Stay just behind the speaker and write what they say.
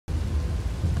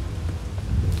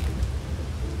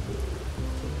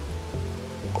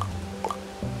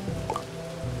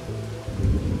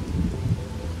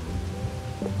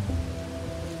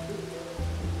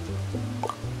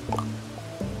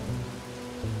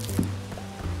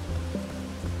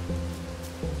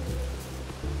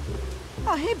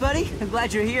Oh, hey, buddy. I'm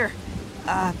glad you're here.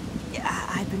 Yeah,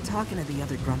 I've been talking to the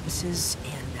other Grumpuses,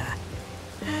 and,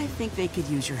 I think they could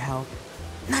use your help.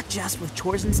 Not just with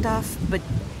chores and stuff, but,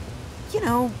 you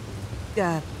know,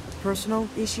 personal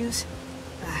issues.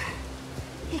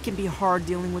 It can be hard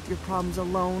dealing with your problems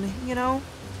alone, you know?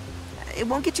 It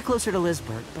won't get you closer to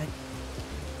Lisbert, but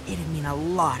it'd mean a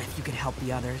lot if you could help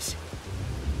the others.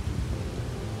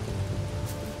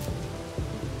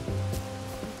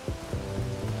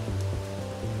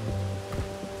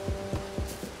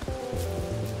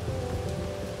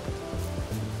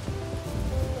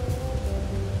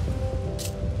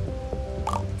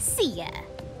 See ya.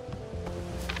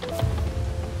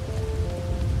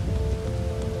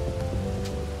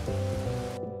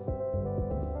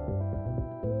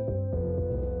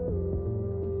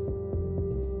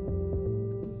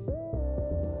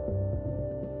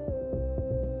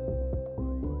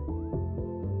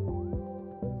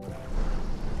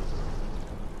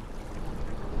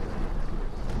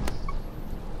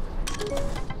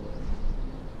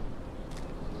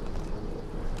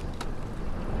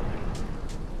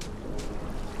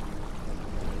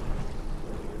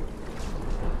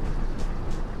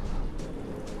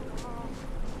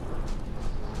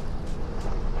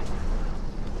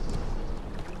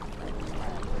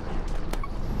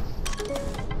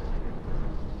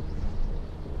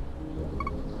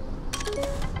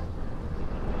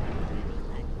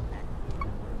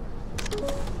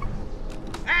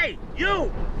 Hey,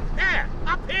 you! There,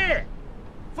 up here!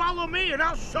 Follow me and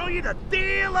I'll show you the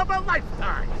deal of a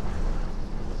lifetime!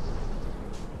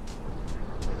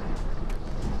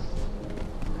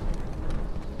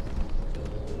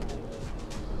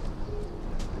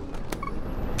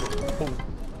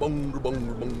 Bunger,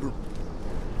 bunger, bunger.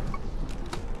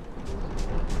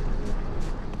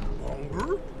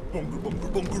 Bunger? Bunger, bunger,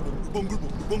 bunger, bunger, bunger,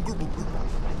 bunger, bunger,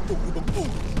 bunger, bunger,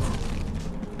 bunger.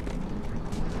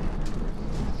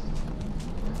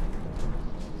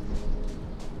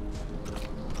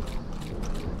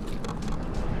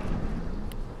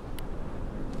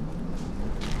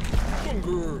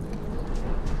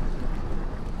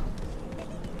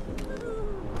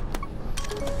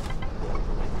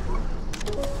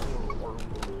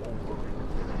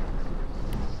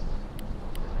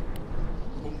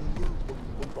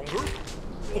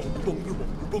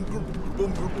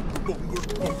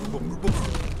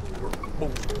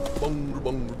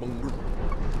 Bunger.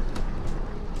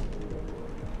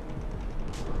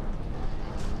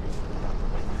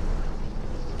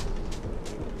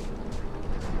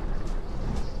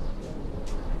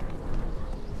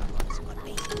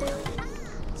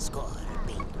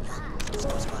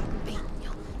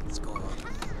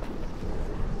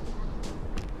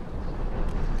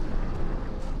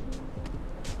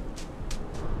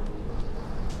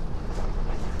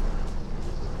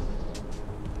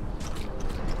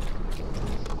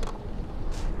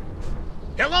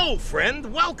 Hello,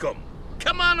 friend. Welcome.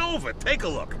 Come on over. Take a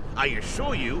look. I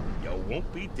assure you, you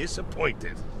won't be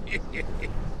disappointed.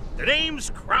 The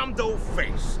name's Cromdo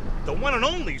Face, the one and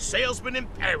only salesman in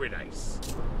paradise.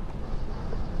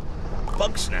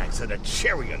 Bugsnax are the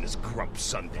cherry on this grump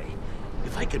sundae.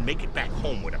 If I can make it back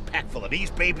home with a pack full of these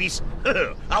babies,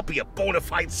 I'll be a bona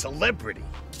fide celebrity.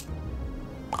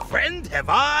 Friend, have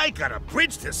I got a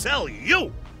bridge to sell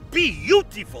you?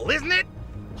 Beautiful, isn't it?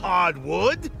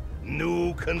 Hardwood?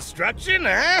 New construction,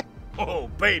 huh? Oh,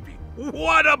 baby,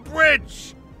 what a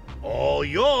bridge! All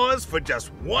yours for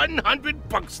just 100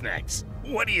 Bugsnax.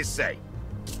 What do you say?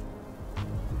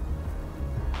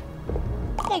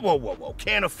 Whoa, whoa, whoa, whoa.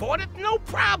 Can't afford it? No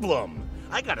problem.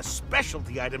 I got a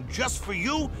specialty item just for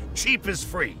you, cheap as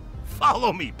free.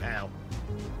 Follow me, pal.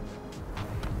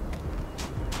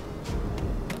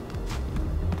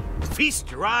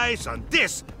 Feast your eyes on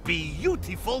this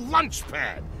beautiful lunch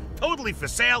pad. Totally for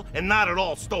sale and not at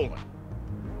all stolen.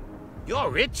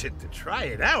 You're itching to try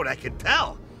it out, I can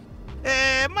tell.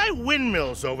 My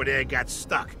windmills over there got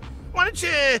stuck. Why don't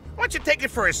you take it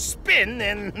for a spin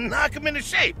and knock them into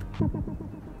shape?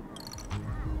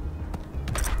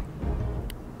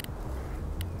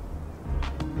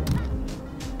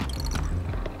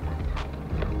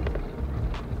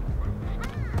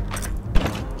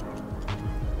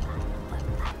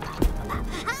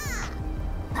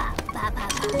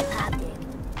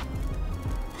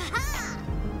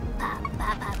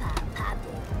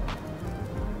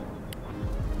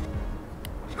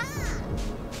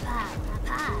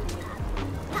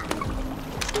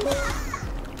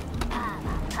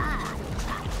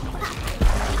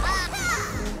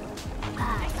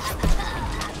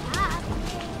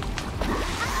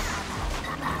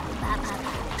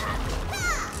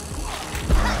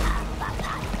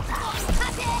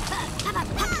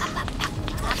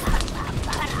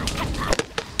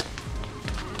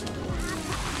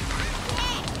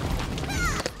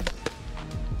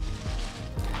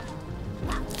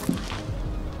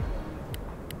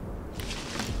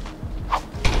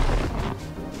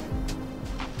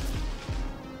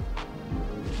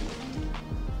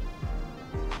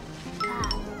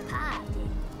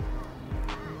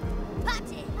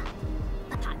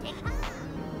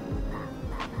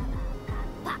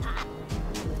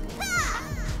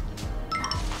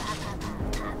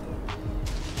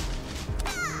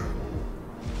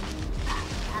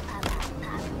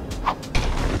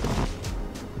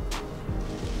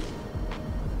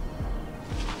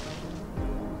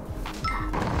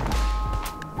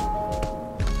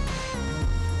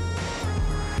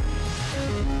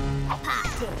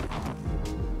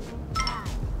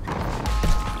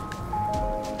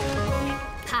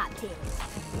 Oh, yeah.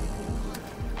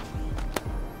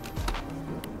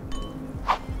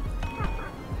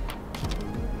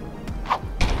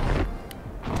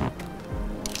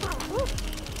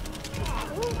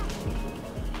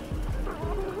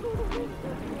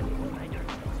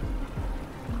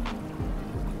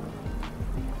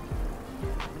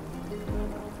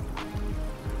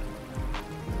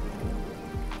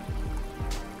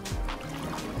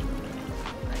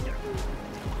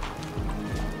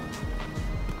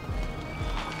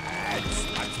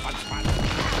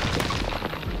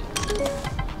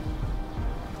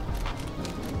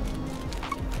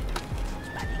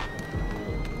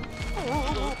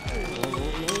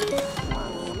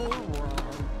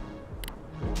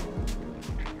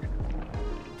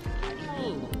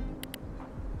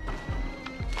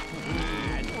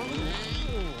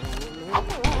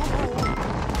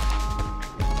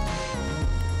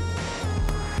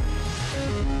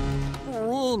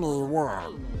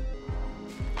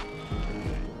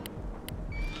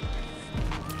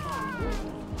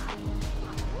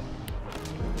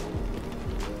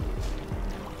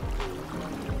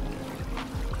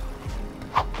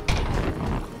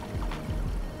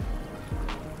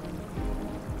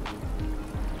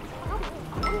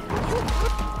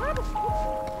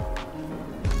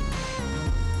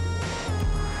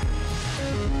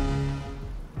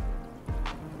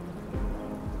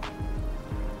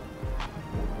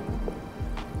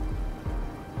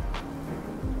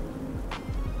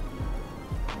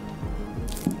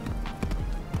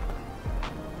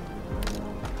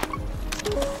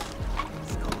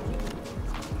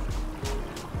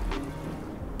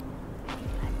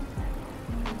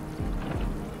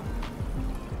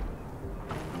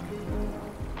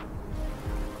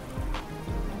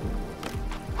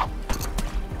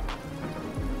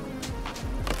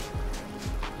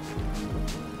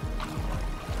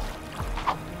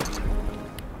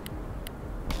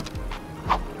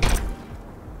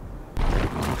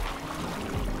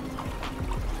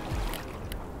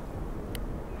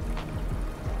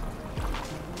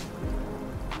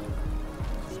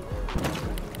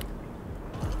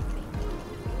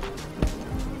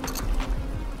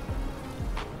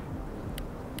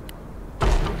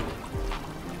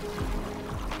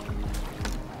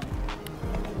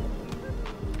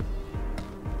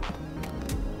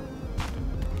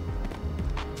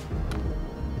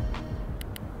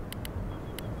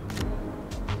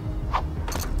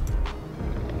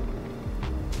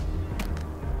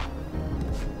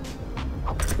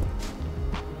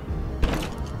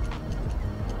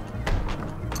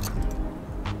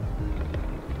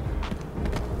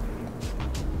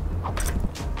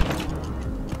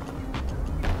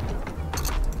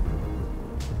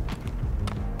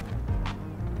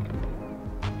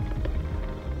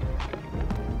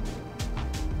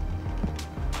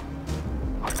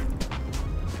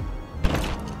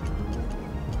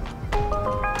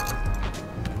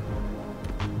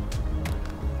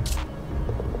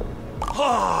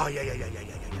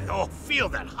 Oh, feel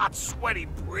that hot, sweaty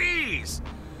breeze.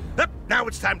 Yep, now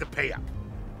it's time to pay up.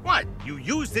 What? You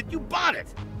used it, you bought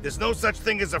it. There's no such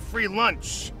thing as a free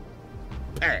lunch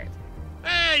pad.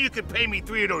 You can pay me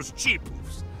 3 of those cheap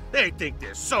hoofs. They think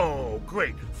they're so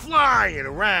great, flying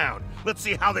around. Let's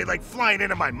see how they like flying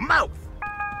into my mouth.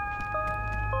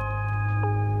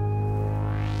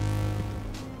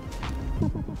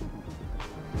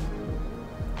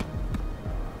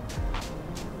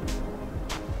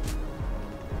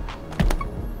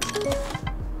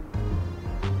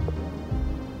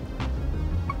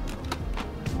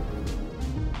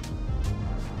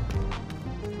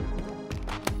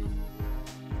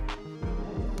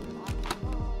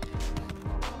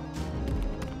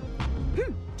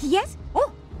 Yes?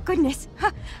 Oh, goodness.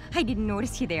 Huh, I didn't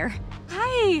notice you there.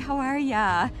 Hi, how are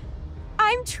ya?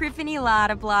 I'm Triffany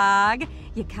Lottablog.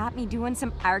 You caught me doing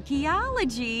some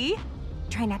archaeology.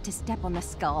 Try not to step on the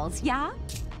skulls, yeah?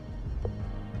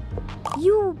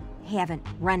 You haven't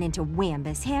run into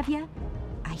Wambus, have ya?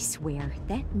 I swear,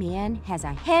 that man has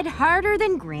a head harder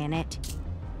than granite.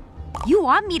 You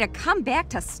want me to come back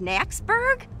to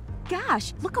Snacksburg?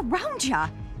 Gosh, look around ya.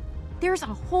 There's a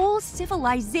whole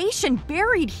civilization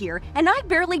buried here, and I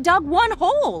barely dug one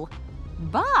hole.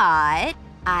 But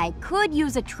I could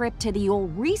use a trip to the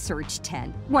old research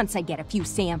tent once I get a few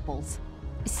samples.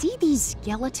 See these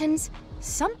skeletons?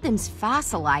 Something's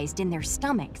fossilized in their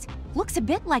stomachs. Looks a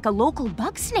bit like a local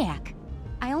bug snack.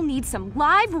 I'll need some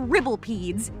live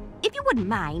ribblepedes. If you wouldn't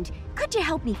mind, could you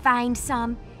help me find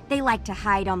some? They like to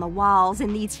hide on the walls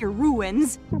in these here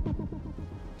ruins.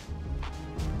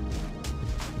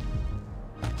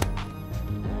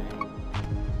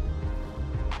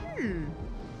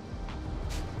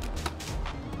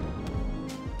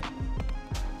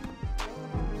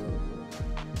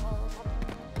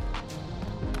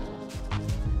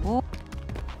 Oh.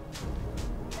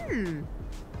 Hmm.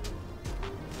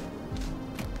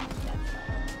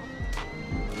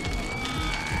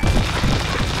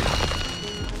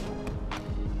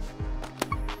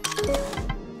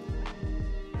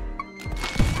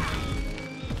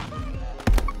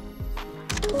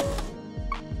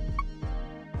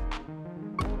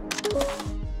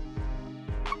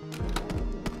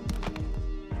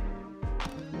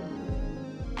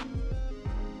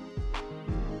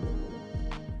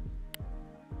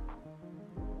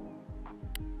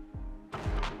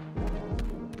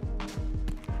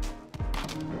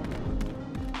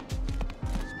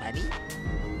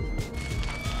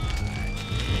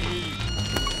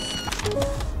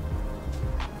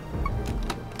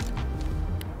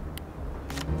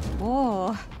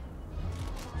 Oh.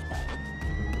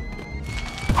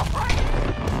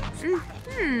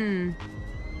 Hmm.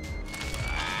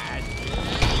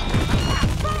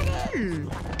 Hmm.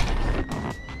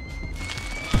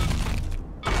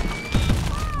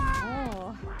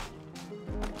 Oh.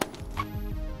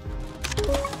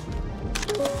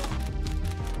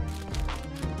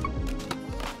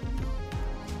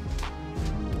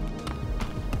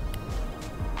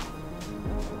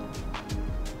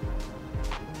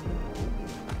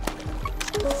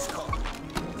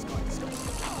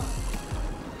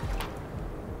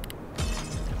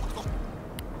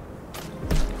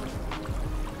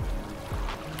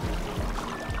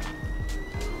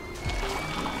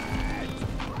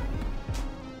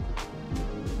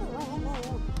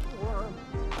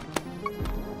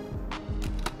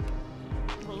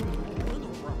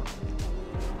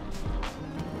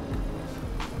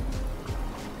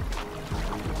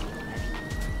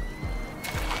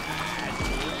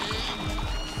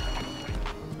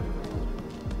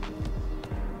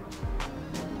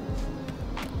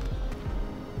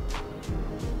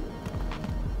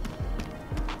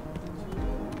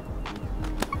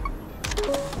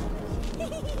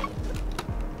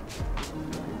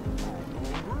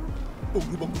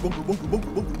 Bungle, bungle, bungle, bungle,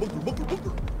 bungle, bungle, bungle, bungle,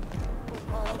 bungle.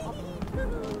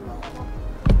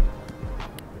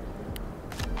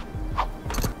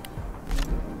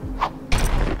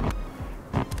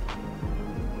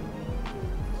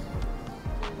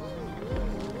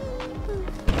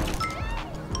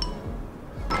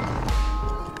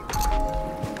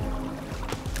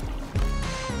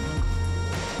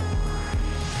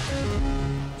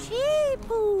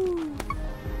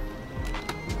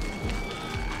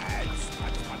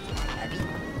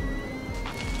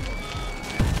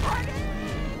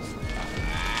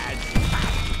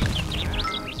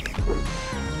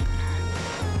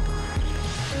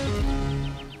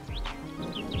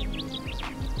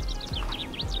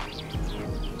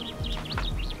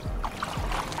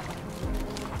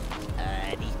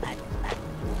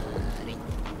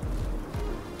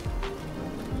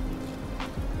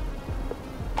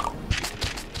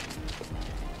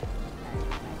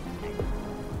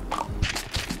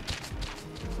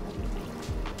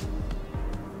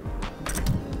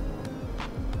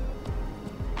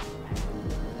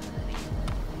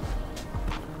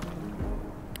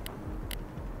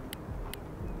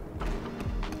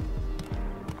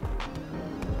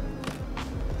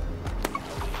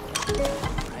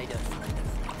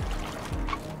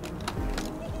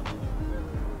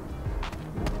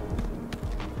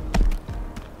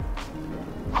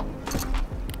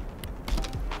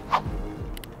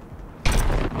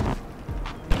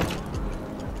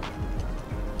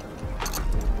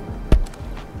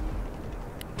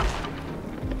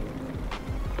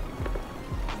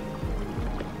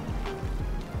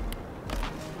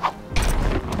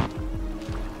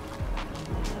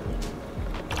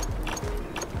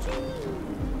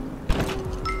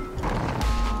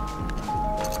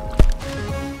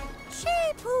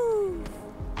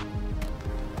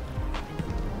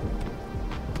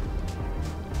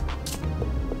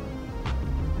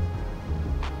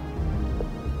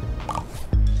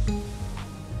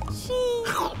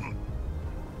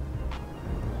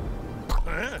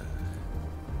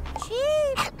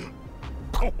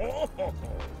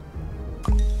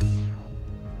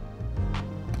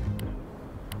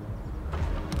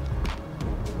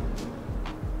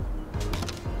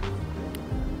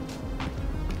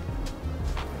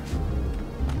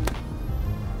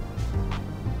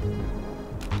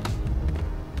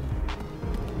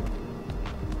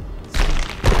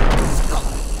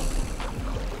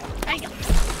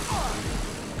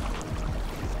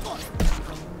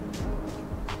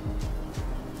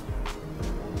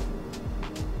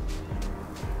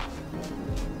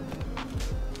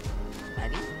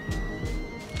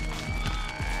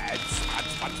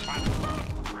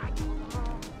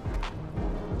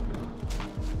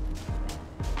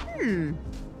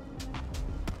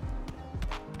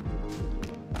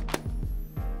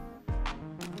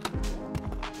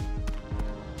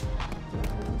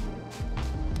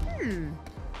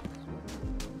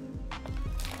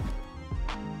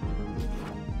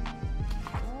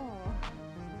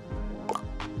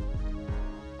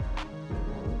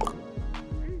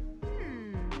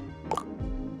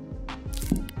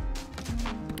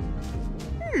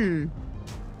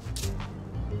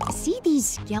 See these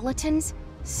skeletons?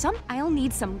 I'll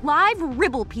need some live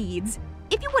ribblepedes,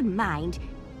 if you wouldn't mind.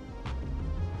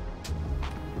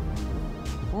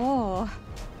 Oh.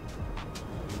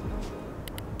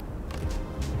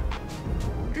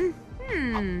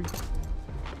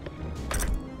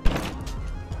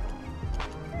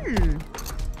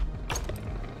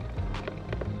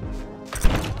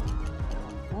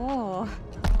 Oh.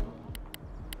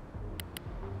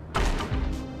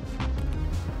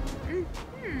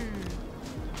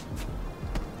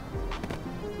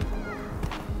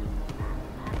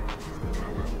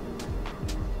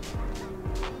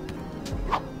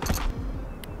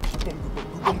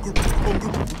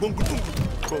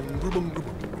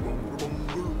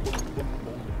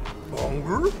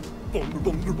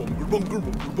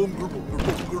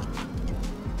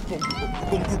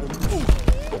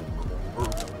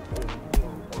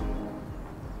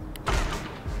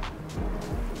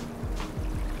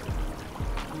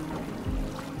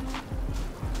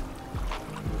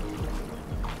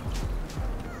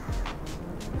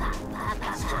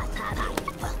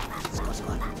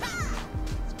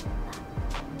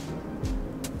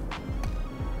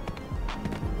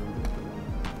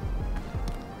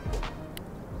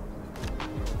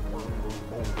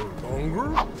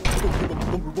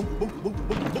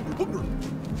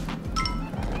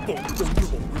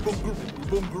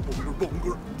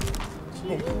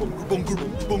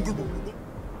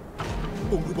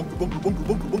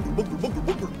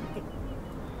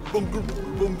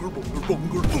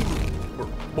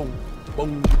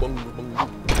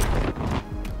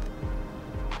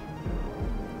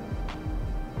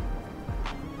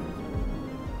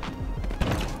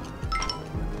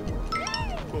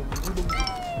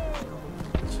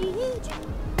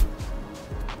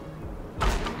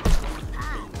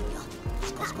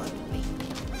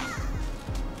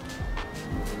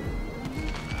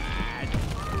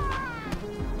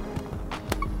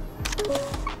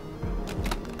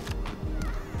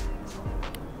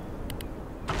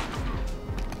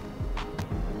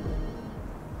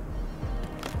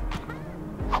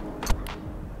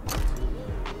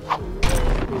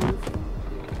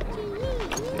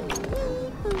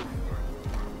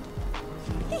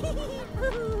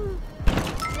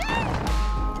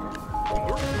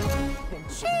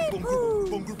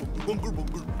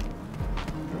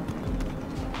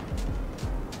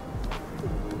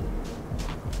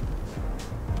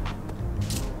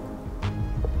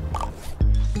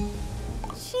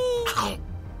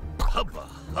 Hubba,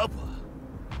 hubba.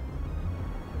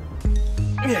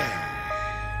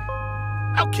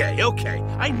 Okay.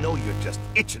 I know you're just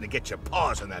itching to get your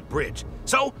paws on that bridge.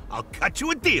 So, I'll cut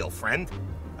you a deal, friend.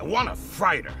 I want a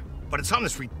freighter, but it's on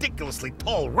this ridiculously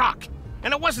tall rock,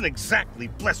 and it wasn't exactly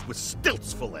blessed with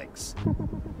stilts for legs.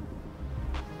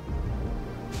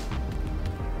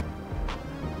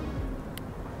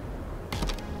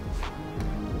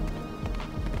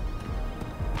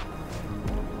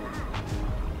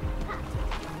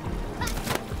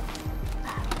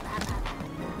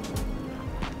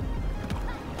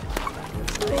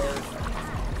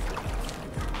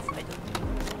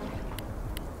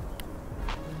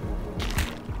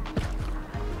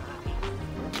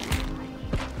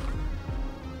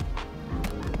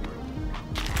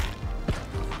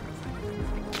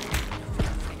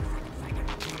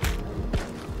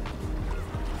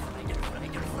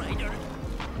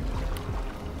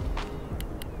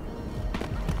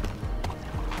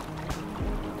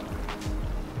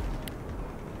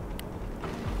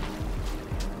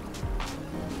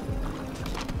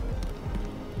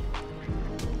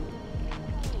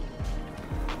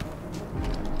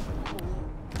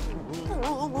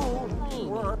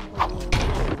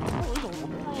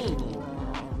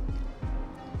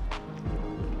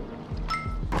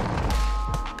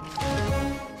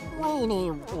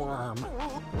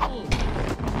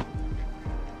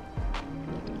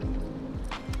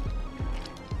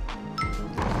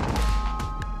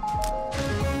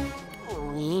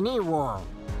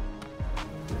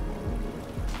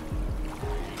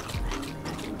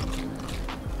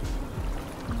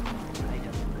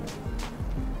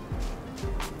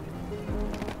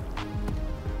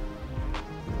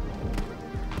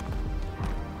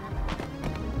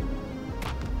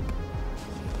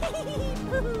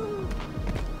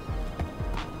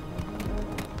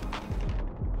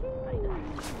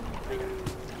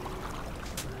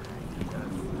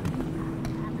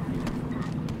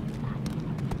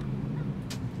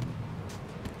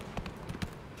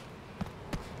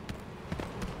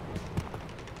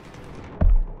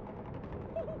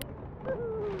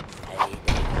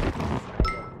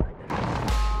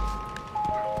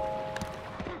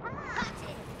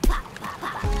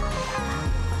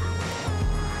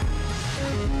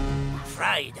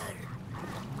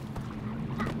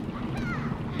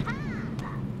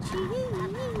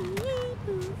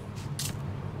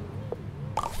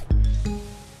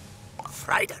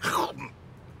 Friday.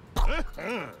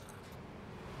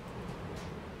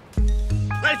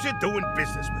 Pleasure doing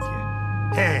business with you.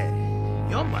 Hey,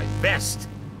 you're my best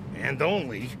and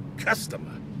only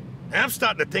customer. I'm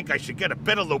starting to think I should get a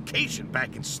better location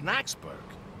back in Snacksburg.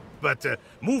 But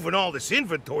moving all this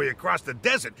inventory across the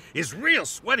desert is real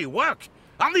sweaty work.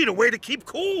 I'll need a way to keep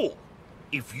cool.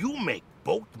 If you make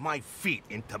both my feet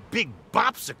into big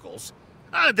bopsicles,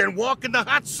 then walking the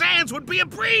hot sands would be a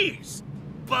breeze.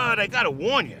 But I gotta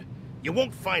warn you, you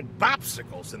won't find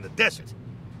bopsicles in the desert.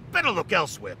 Better look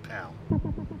elsewhere, pal.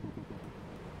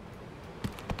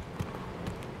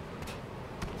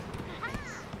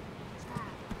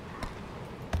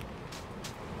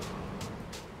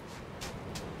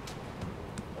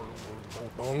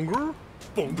 Bunger,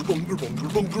 bunger, bunger, bunger,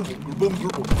 bunger, bunger, bunger,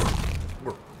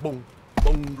 bunger, bung,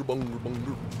 bunger, bunger,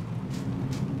 bunger.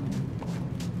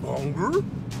 Bunger,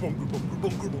 bunger, bunger,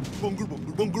 bunger, bunger,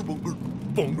 bunger, bunger, bunger, bunger,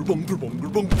 bunger, bunger,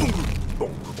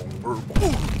 bunger,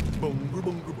 bunger,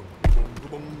 bunger, bunger,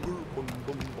 bunger, bunger,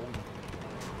 bunger, bunger.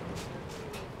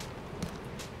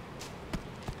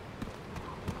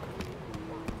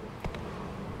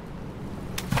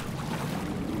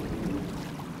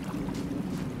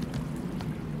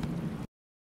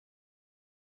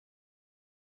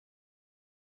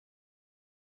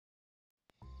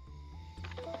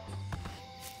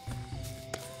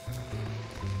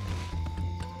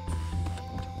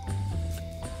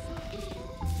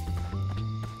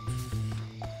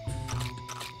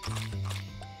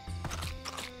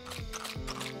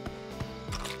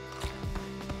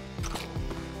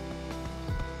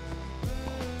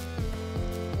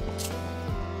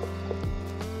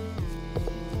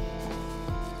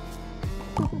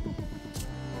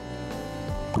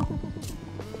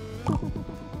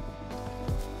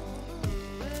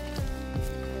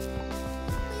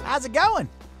 How's it going?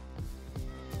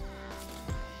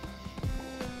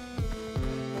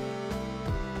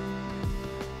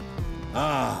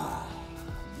 Ah,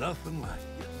 nothing like it.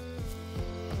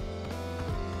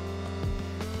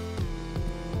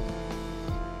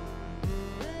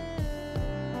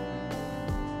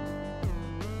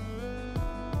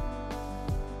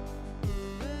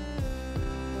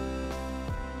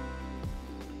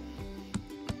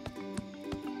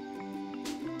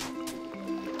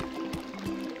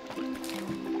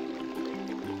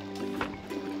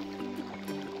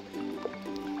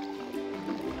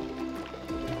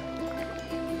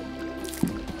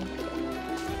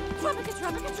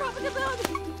 Tropica bug!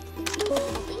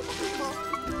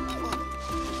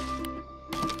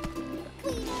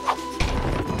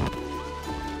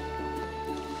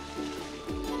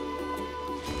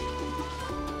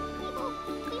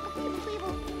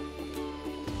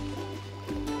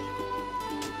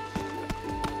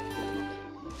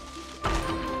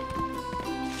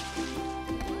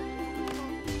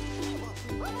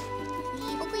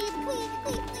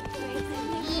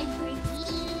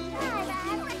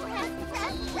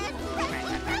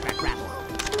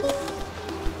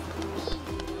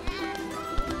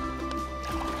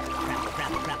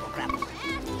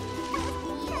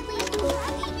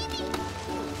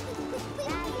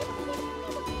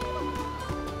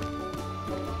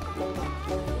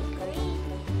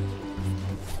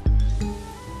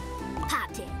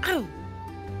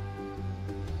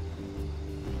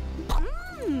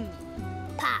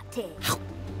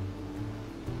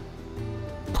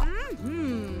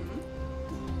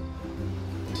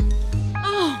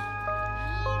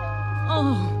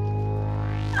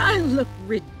 I look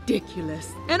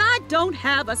ridiculous, and I don't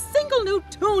have a single new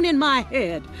tune in my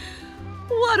head.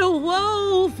 What a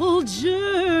woeful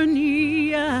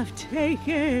journey I've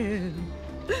taken.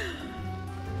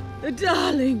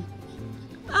 Darling,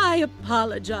 I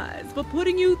apologize for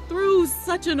putting you through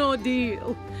such an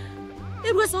ordeal.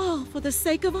 It was all for the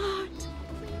sake of art.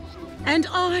 And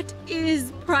art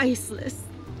is priceless.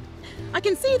 I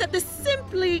can see that this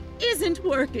simply isn't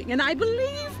working, and I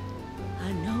believe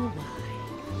I know why.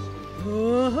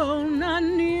 Oh, not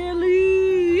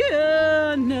nearly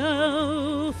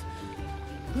enough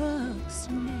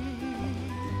Bugsnax.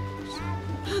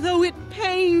 Though it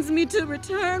pains me to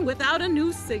return without a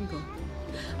new single,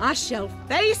 I shall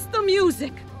face the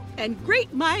music and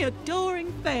greet my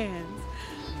adoring fans.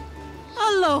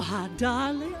 Aloha,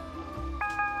 darling.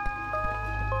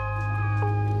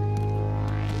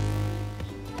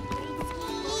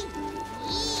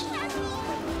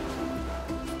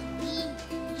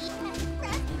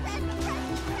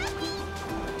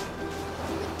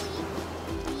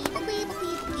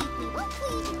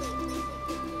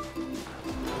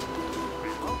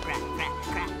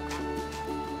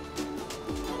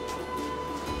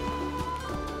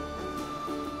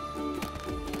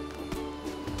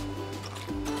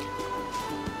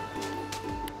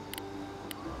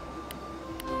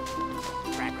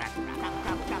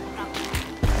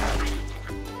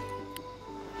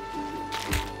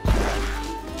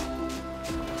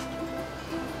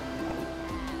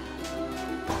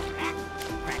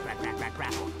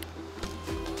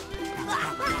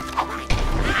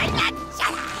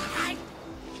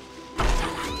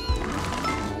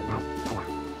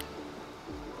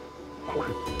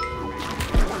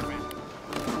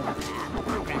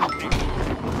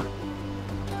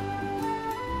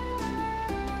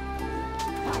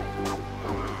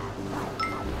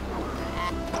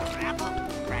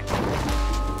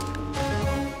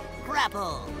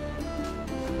 Grapple!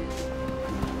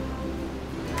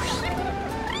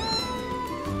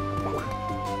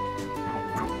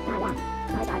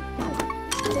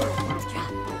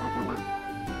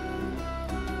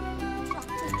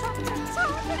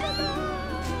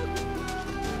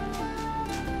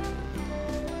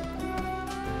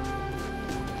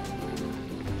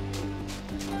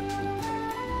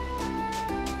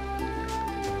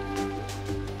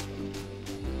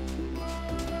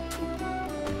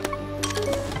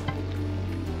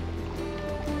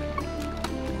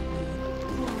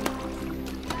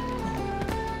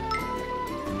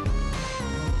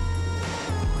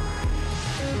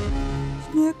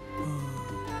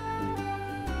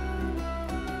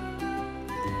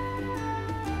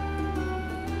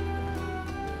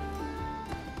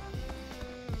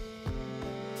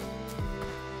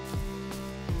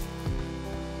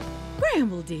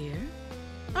 Bramble, dear,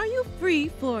 are you free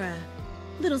for a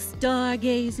little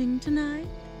stargazing tonight?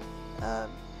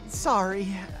 Sorry,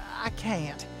 I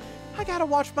can't. I gotta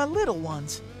watch my little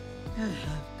ones.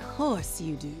 Of course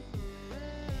you do.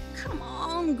 Come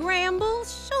on, Gramble.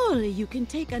 Surely you can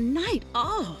take a night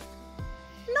off.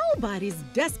 Nobody's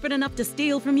desperate enough to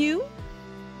steal from you.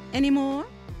 Anymore?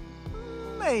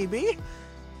 Maybe.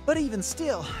 But even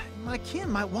still, my kin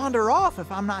might wander off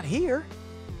if I'm not here.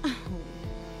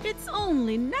 It's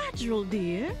only natural,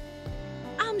 dear.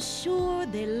 I'm sure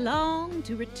they long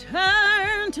to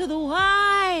return to the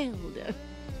wild.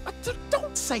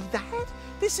 Don't say that.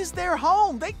 This is their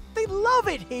home. They love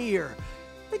it here.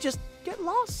 They just get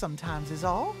lost sometimes is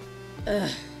all.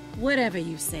 Whatever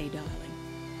you say, darling.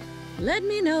 Let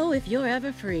me know if you're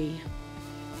ever free.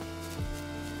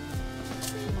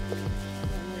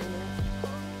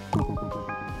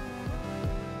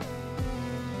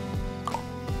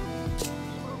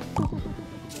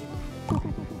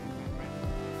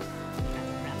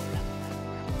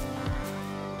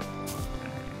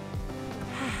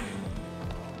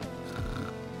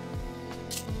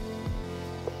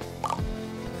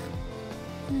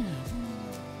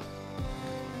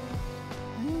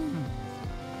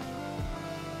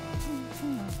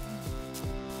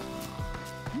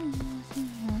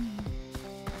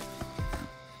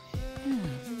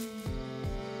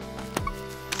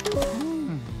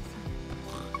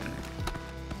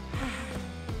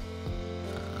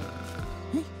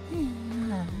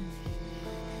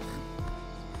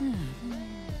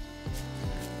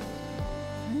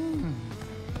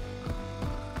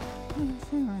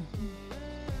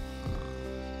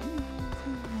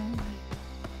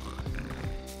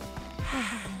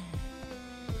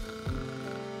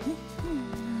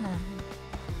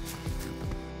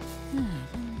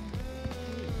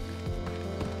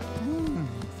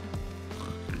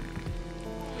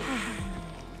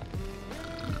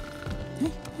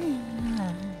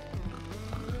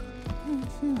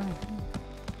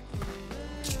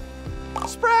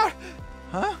 Sprout!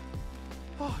 Huh?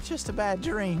 Oh, just a bad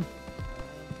dream.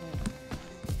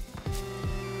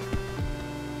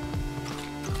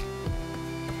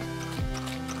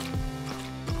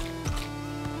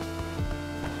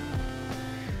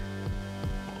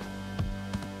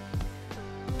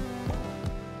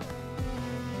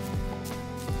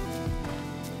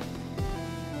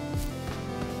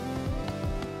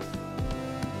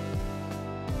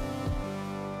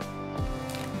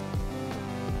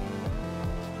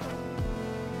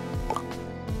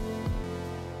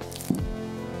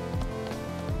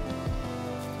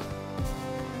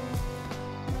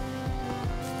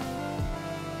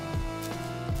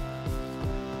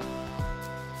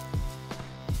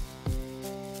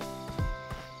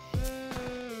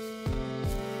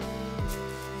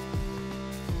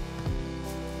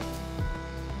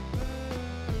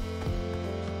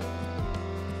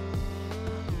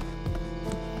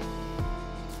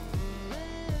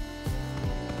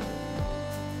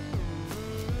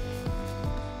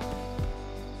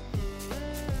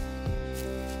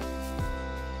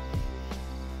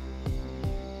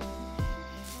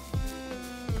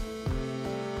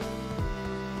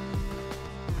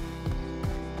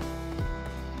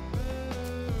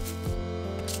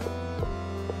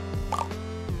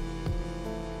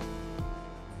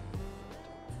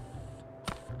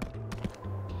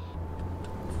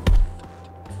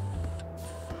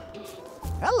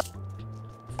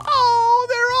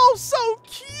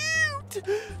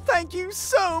 Thank you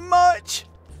so much.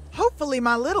 Hopefully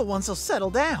my little ones will settle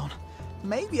down.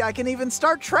 Maybe I can even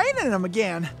start training them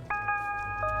again.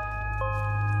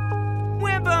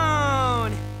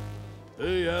 Wambone!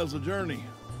 Hey, how's the journey?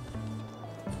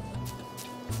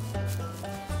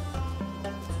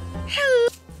 Hello.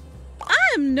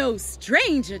 I'm no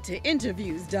stranger to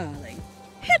interviews, darling.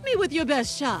 Hit me with your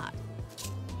best shot.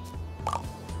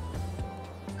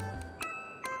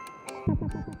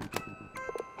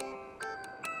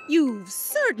 You've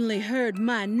certainly heard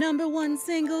my #1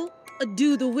 single,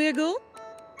 Do the Wiggle.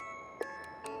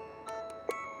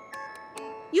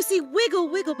 You see, Wiggle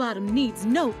Wiggle Bottom needs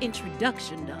no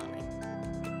introduction, darling.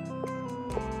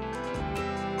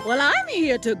 Well, I'm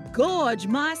here to gorge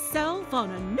myself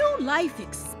on a new life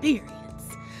experience,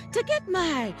 to get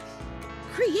my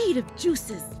creative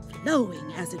juices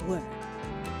flowing, as it were.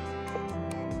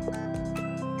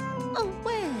 Oh,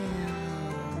 well,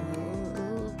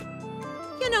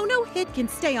 you know, no hit can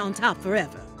stay on top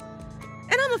forever.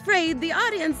 And I'm afraid the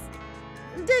audience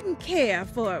didn't care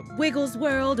for Wiggle's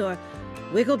World or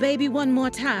Wiggle Baby One More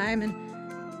Time, and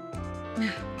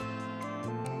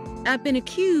I've been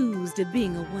accused of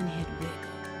being a one-hit wiggle.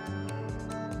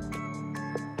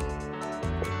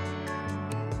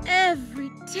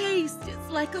 Every taste is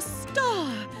like a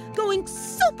star going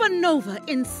supernova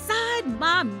inside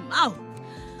my mouth.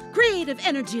 Creative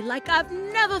energy like I've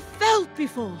never felt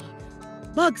before.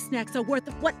 Bugsnax are worth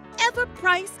whatever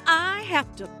price I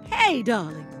have to pay,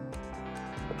 darling.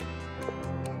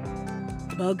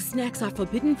 Bugsnax are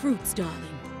forbidden fruits,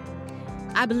 darling.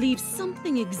 I believe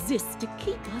something exists to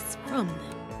keep us from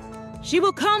them. She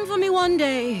will come for me one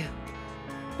day,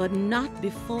 but not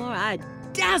before I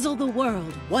dazzle the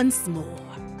world once more.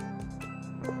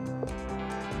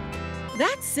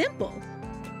 That's simple.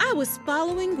 I was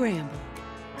following Gramble.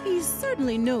 He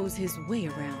certainly knows his way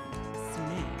around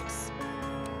snacks.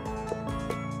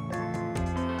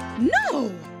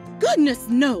 No! Goodness,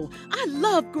 no! I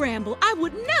love Gramble. I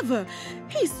would never.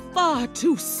 He's far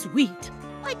too sweet.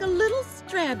 Like a little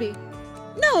strabby.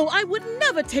 No, I would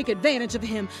never take advantage of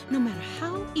him, no matter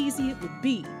how easy it would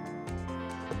be.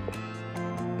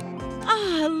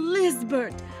 Ah,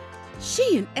 Lizbert.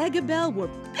 She and Eggabell were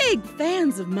big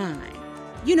fans of mine.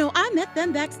 You know, I met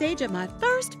them backstage at my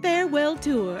first farewell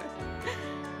tour.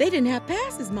 They didn't have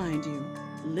passes, mind you.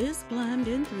 Liz climbed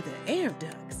in through the air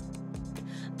ducts.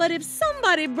 But if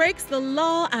somebody breaks the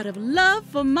law out of love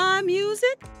for my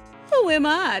music, who am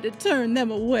I to turn them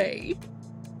away?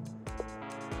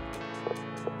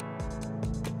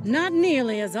 Not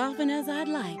nearly as often as I'd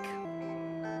like.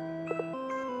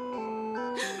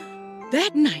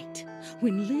 That night,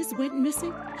 when Liz went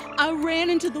missing, I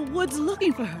ran into the woods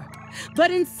looking for her.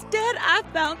 But instead, I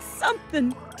found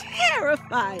something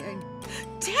terrifying,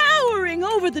 towering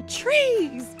over the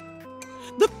trees.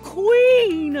 The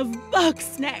queen of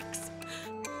Bugsnax.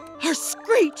 Her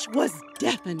screech was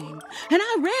deafening, and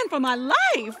I ran for my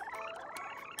life.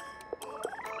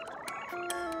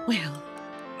 Well,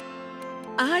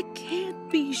 I can't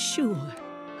be sure.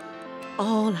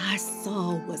 All I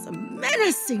saw was a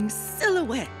menacing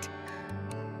silhouette.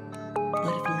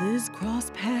 But if Liz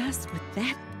crossed paths with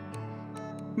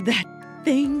that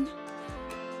thing,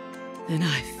 then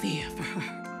I fear for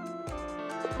her.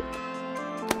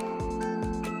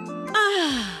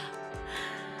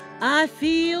 I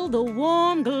feel the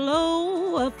warm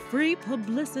glow of free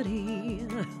publicity.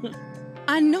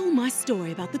 I know my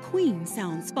story about the Queen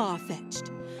sounds far-fetched,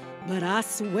 but I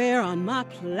swear on my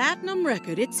platinum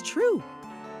record it's true.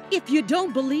 If you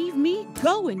don't believe me,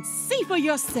 go and see for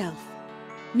yourself.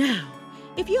 Now,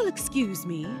 if you'll excuse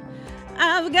me,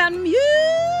 I've got music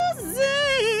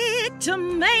to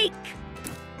make.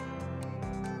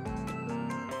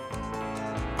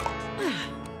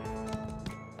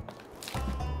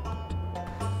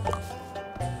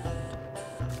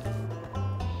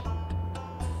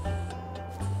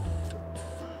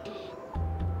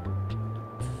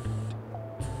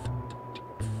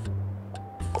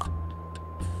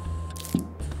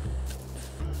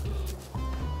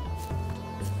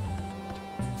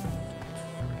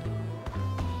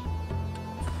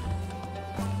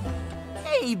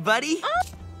 Hey, buddy.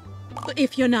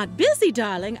 If you're not busy,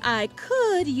 darling, I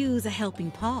could use a helping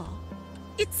paw.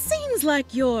 It seems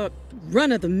like your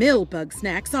run-of-the-mill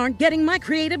Bugsnax aren't getting my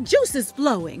creative juices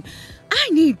flowing. I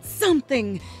need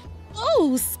something,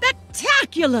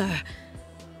 spectacular.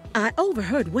 I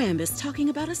overheard Wambus talking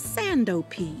about a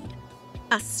sandopede,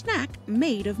 a snack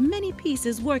made of many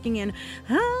pieces working in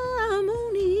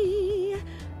harmony.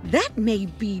 That may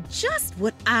be just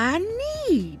what I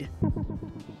need.